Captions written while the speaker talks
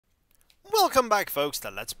Welcome back, folks, to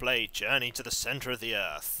Let's Play Journey to the Center of the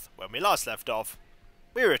Earth. When we last left off,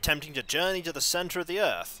 we were attempting to journey to the center of the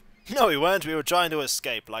Earth. No, we weren't. We were trying to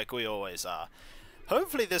escape, like we always are.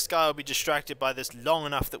 Hopefully this guy will be distracted by this long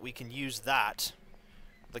enough that we can use that,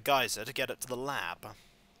 the geyser, to get it to the lab.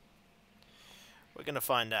 We're going to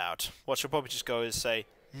find out. What she'll probably just go is say,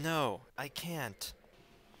 "No, I can't."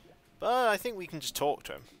 But I think we can just talk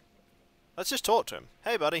to him. Let's just talk to him.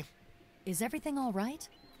 Hey, buddy. Is everything all right?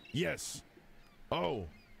 Yes. Oh,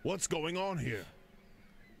 what's going on here?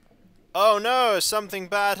 Oh no, something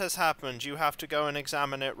bad has happened. You have to go and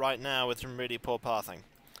examine it right now with some really poor pathing.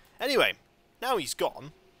 Anyway, now he's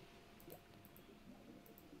gone.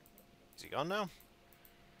 Is he gone now?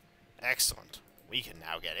 Excellent. We can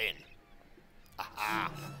now get in.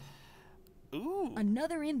 Aha. Ooh.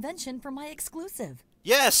 Another invention for my exclusive.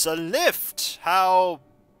 Yes, a lift! How...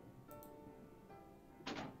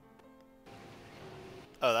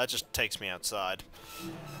 Oh, that just takes me outside.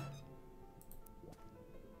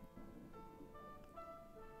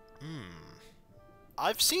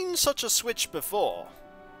 I've seen such a switch before.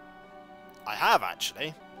 I have,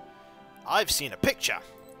 actually. I've seen a picture.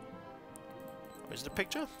 Where's the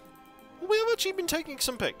picture? We have actually been taking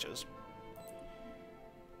some pictures.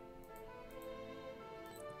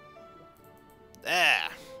 There!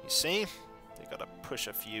 You see? They gotta push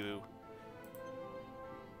a few...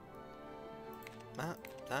 That.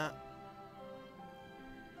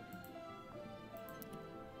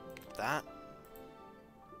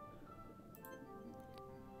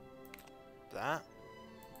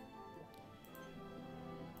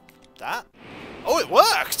 Oh, it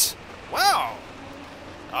worked! Wow!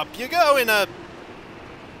 Up you go in a...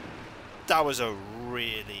 That was a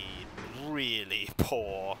really, really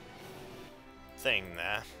poor thing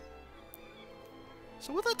there.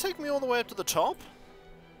 So would that take me all the way up to the top?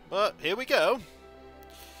 But here we go.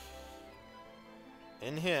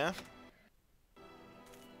 In here.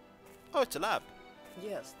 Oh, it's a lab.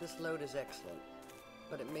 Yes, this load is excellent,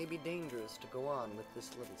 but it may be dangerous to go on with this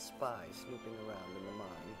little spy snooping around in the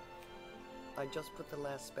mine. I just put the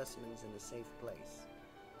last specimens in a safe place.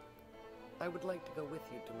 I would like to go with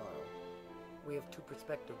you tomorrow. We have 2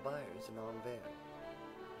 prospective buyers in Anvers.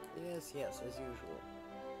 Yes, as usual.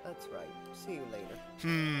 That's right. See you later.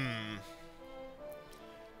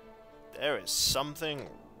 There is something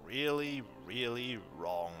really, really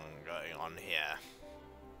wrong going on here.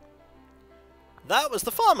 That was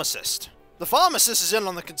the pharmacist! The pharmacist is in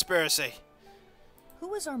on the conspiracy!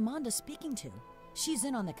 Who is Armanda speaking to? She's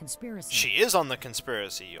in on the conspiracy. She is on the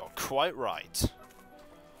conspiracy, you're quite right.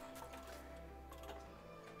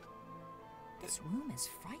 This room is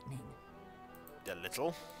frightening. A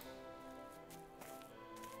little.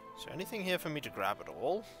 Is there anything here for me to grab at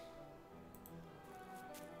all?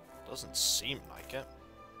 Doesn't seem like it.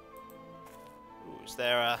 Ooh, is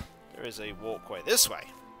there is a walkway this way.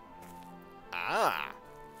 Ah!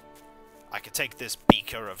 I could take this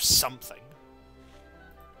beaker of something.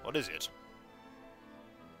 What is it?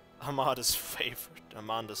 Amanda's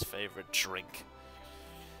favorite drink.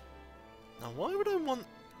 Now, why would I want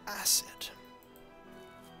acid?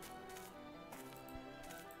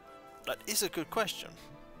 That is a good question.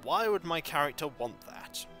 Why would my character want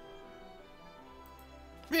that?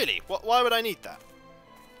 Really? Why would I need that?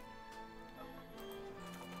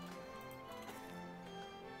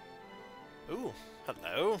 Ooh,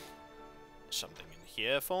 hello. Something in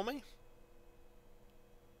here for me?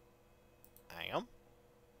 Hang on.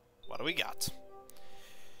 What do we got?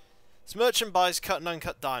 This merchant buys cut and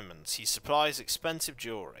uncut diamonds. He supplies expensive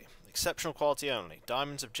jewelry. Exceptional quality only.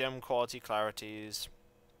 Diamonds of gem quality clarities.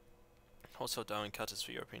 Also diamond cutters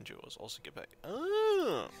for European jewels. Also get back.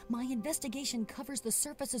 Oh. My investigation covers the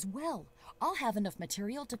surface as well. I'll have enough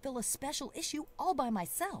material to fill a special issue all by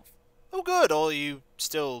myself. Oh good, all you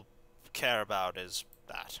still care about is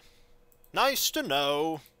that. Nice to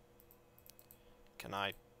know. Can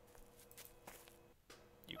I...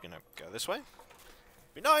 You gonna go this way?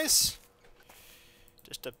 Be nice.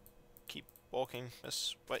 Just to keep walking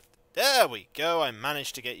this way. There we go, I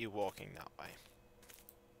managed to get you walking that way.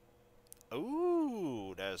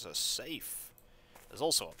 Ooh, there's a safe. There's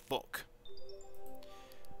also a book.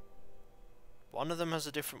 One of them has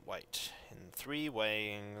a different weight. In 3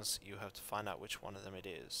 weighings, you have to find out which one of them it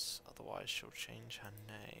is. Otherwise, she'll change her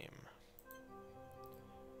name.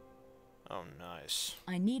 Oh, nice.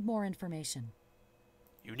 I need more information.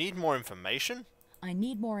 You need more information? I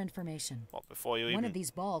need more information. What, before you even... One of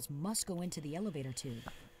these balls must go into the elevator tube.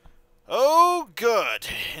 Oh, good.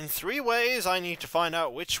 In 3 ways, I need to find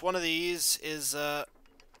out which one of these is,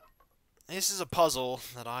 This is a puzzle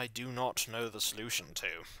that I do not know the solution to.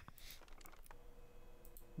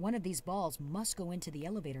 One of these balls must go into the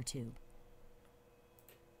elevator tube.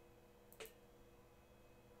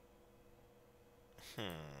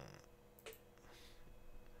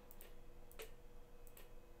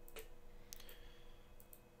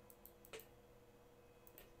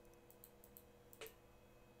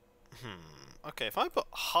 Okay, if I put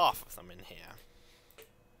half of them in here,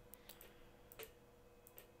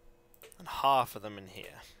 and half of them in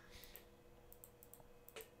here,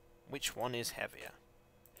 which one is heavier?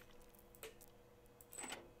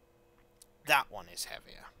 That one is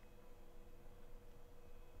heavier.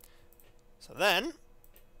 So then,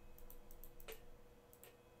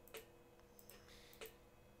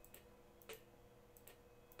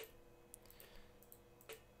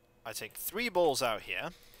 I take 3 balls out here,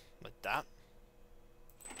 like that.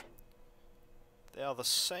 They are the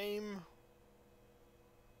same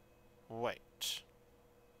weight.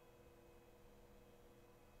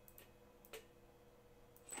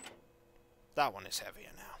 That one is heavier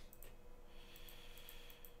now.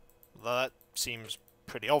 Well, that seems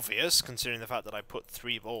pretty obvious, considering the fact that I put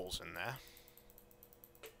 3 balls in there.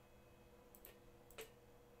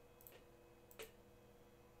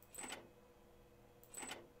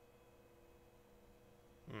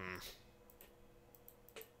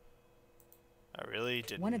 I really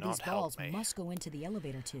did One not of these help balls me. must go into the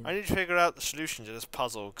elevator tube. I need to figure out the solution to this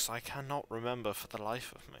puzzle, because I cannot remember for the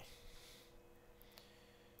life of me.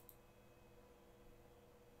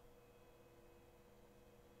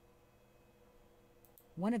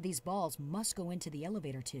 One of these balls must go into the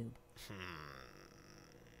elevator tube.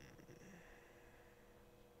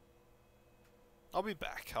 I'll be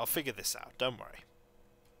back. I'll figure this out. Don't worry.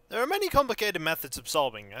 There are many complicated methods of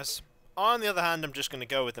solving this. On the other hand, I'm just going to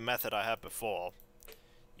go with the method I had before.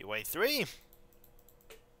 You weigh 3. You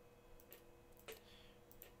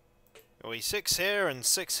weigh 6 here and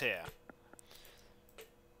 6 here.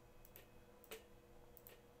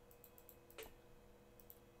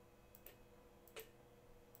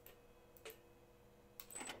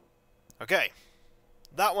 Okay.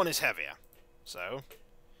 That one is heavier. So,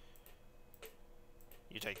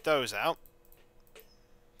 you take those out.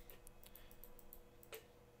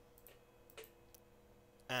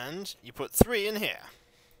 And you put 3 in here.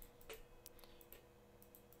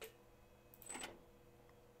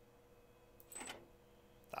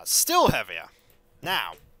 That's still heavier.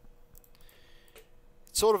 Now,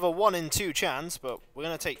 it's sort of a 1 in 2 chance, but we're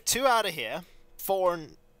going to take 2 out of here. 4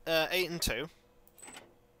 and 8 and 2.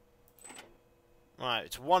 Right,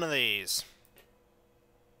 it's one of these.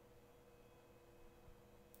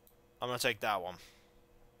 I'm going to take that one.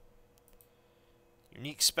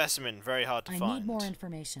 Unique specimen, very hard to find. I need more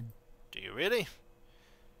information. Do you really?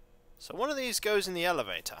 So one of these goes in the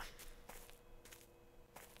elevator.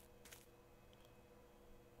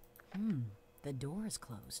 The door is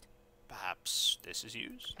closed. Perhaps this is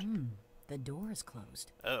used? The door is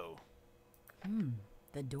closed. Oh.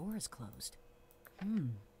 The door is closed.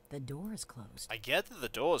 The door is closed. I get that the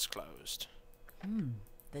door's closed.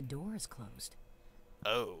 The door is closed.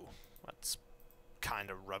 Oh, that's kind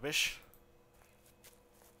of rubbish.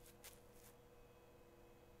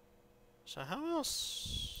 So how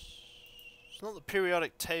else? It's not the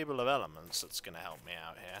periodic table of elements that's going to help me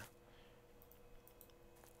out here.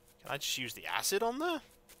 Can I just use the acid on there?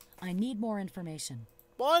 I need more information.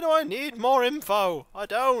 Why do I need more info? I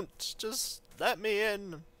don't. Just let me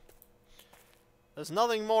in. There's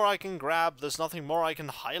nothing more I can grab. There's nothing more I can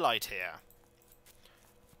highlight here.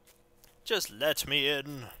 Just let me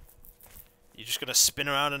in. You're just gonna spin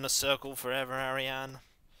around in a circle forever, Ariane?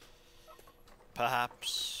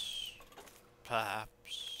 Perhaps.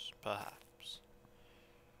 Perhaps. Perhaps.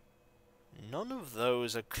 None of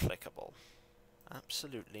those are clickable.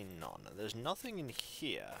 Absolutely none. There's nothing in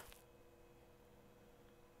here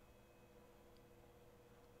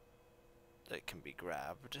that can be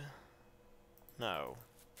grabbed. No.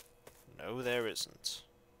 No, there isn't.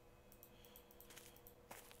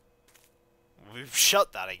 We've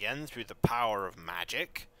shut that again through the power of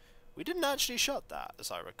magic. We didn't actually shut that, as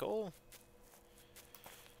I recall.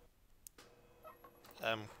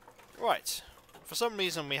 Right. For some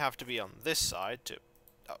reason we have to be on this side to...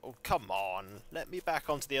 Oh, come on. Let me back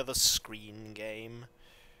onto the other screen game.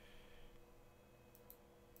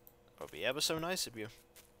 That would be ever so nice of you.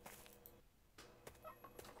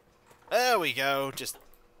 There we go. Just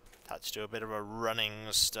had to do a bit of a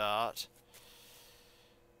running start.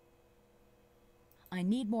 I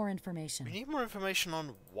need more information. We need more information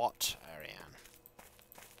on what, Ariane?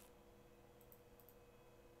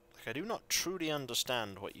 Like, I do not truly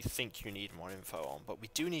understand what you think you need more info on, but we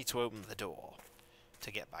do need to open the door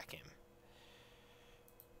to get back in.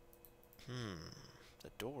 The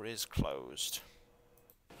door is closed.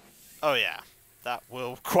 Oh yeah, that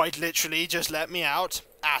will quite literally just let me out.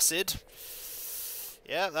 Acid.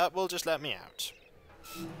 Yeah, that will just let me out.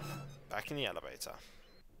 Back in the elevator.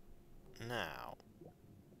 Now,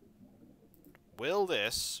 will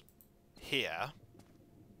this here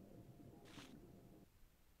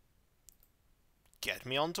get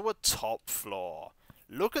me onto a top floor?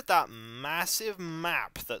 Look at that massive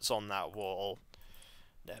map that's on that wall.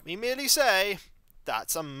 Let me merely say,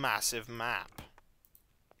 that's a massive map.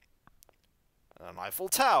 An Eiffel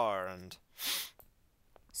Tower and...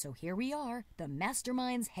 So here we are, the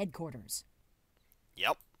Mastermind's headquarters.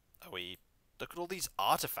 Yep. Look at all these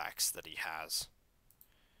artifacts that he has.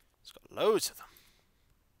 He's got loads of them.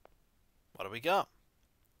 What do we got?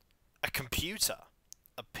 A computer.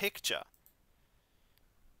 A picture.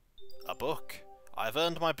 A book. I've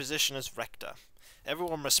earned my position as rector.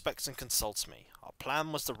 Everyone respects and consults me. Our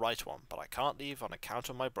plan was the right one, but I can't leave on account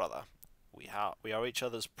of my brother. We are each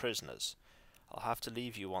other's prisoners. I'll have to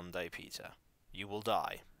leave you one day, Peter. You will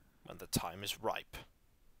die when the time is ripe.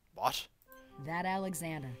 What? That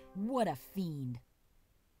Alexander, what a fiend.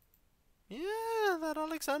 Yeah, that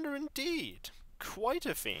Alexander indeed. Quite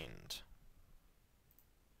a fiend.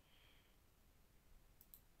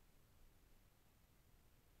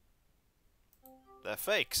 They're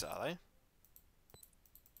fakes, are they?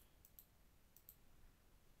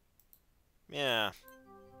 Yeah.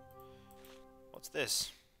 What's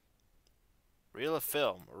this? Reel of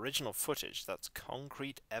film, original footage, that's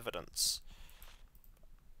concrete evidence.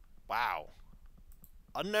 Wow.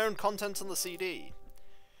 Unknown content on the CD.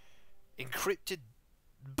 Encrypted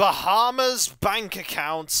Bahamas bank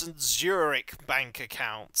accounts and Zurich bank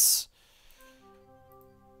accounts.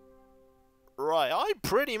 Right, I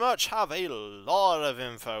pretty much have a lot of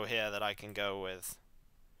info here that I can go with.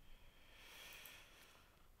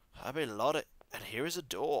 I have a lot of... And here is a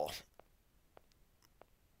door.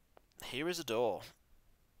 Here is a door.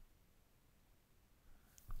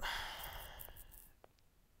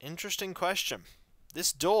 Interesting question.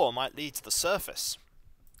 This door might lead to the surface.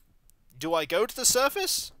 Do I go to the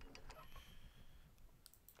surface?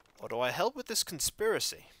 Or do I help with this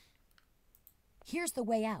conspiracy? Here's the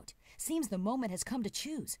way out. Seems the moment has come to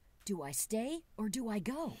choose. Do I stay or do I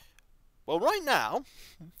go? Well, right now,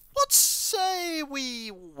 let's say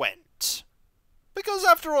we went. Because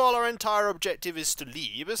after all, our entire objective is to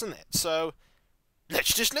leave, isn't it? So,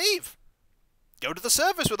 let's just leave. Go to the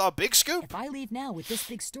surface with our big scoop. If I leave now with this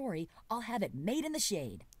big story, I'll have it made in the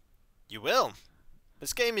shade. You will.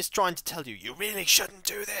 This game is trying to tell you, you really shouldn't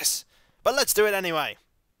do this. But let's do it anyway.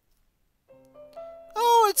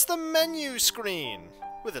 Oh, it's the menu screen.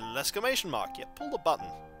 With a little exclamation mark. Yep, pull the button.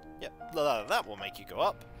 Yep, that will make you go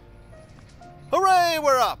up. Hooray,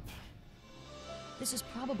 we're up! This is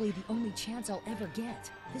probably the only chance I'll ever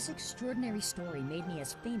get. This extraordinary story made me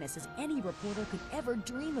as famous as any reporter could ever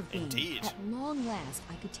dream of being. Indeed. At long last,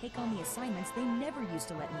 I could take on the assignments they never used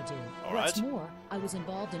to let me do. All What's right. more, I was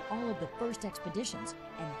involved in all of the first expeditions,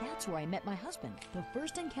 and that's where I met my husband. The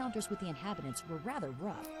first encounters with the inhabitants were rather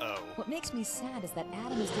rough. Oh. What makes me sad is that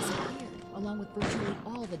Adam has disappeared, along with virtually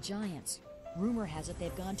all the giants. Rumor has it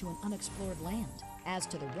they've gone to an unexplored land. As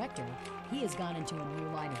to the rector, he has gone into a new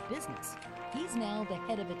line of business. He's now the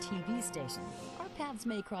head of a TV station. Our paths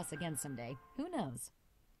may cross again someday. Who knows?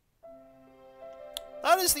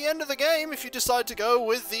 That is the end of the game if you decide to go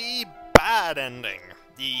with the bad ending.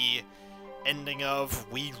 The ending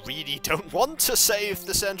of, we really don't want to save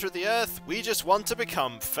the center of the earth, we just want to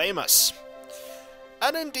become famous.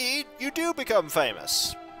 And indeed, you do become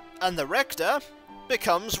famous. And the rector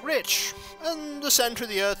becomes rich. And the center of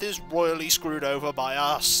the earth is royally screwed over by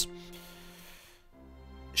us.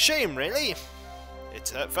 Shame, really.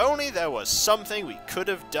 If only there was something we could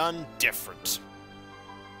have done different.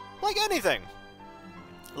 Like anything.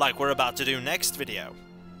 Like we're about to do next video.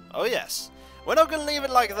 Oh yes, we're not going to leave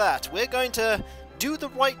it like that. We're going to do the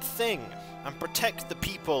right thing and protect the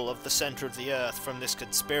people of the center of the earth from this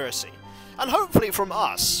conspiracy. And hopefully from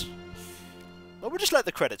us. But we'll just let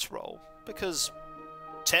the credits roll, because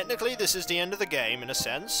technically this is the end of the game in a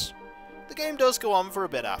sense. The game does go on for a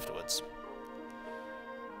bit afterwards.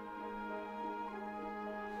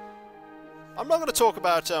 I'm not going to talk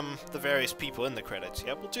about the various people in the credits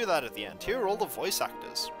yet. We'll do that at the end. Here are all the voice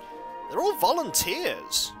actors. They're all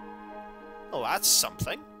volunteers. Oh, that's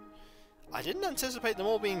something. I didn't anticipate them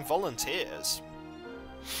all being volunteers.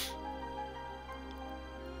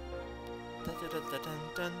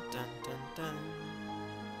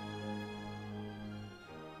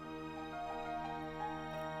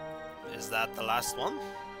 Is that the last one?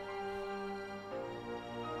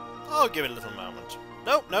 I'll give it a little moment.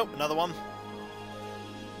 Nope, nope, another one.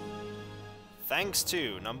 Thanks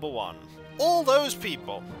to, number one, all those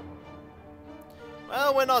people.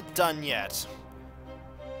 Well, we're not done yet.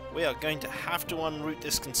 We are going to have to unroot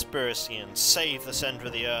this conspiracy and save the center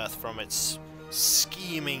of the Earth from its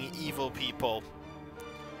scheming evil people.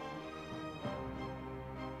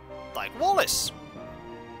 Like Wallace.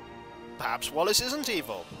 Perhaps Wallace isn't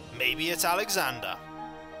evil. Maybe it's Alexander.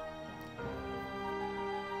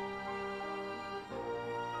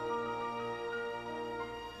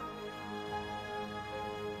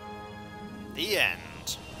 The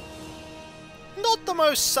end. Not the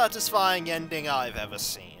most satisfying ending I've ever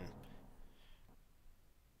seen.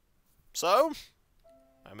 So,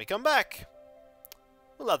 when we come back,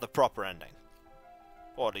 we'll have the proper ending.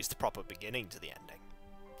 Or at least the proper beginning to the ending.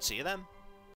 See you then.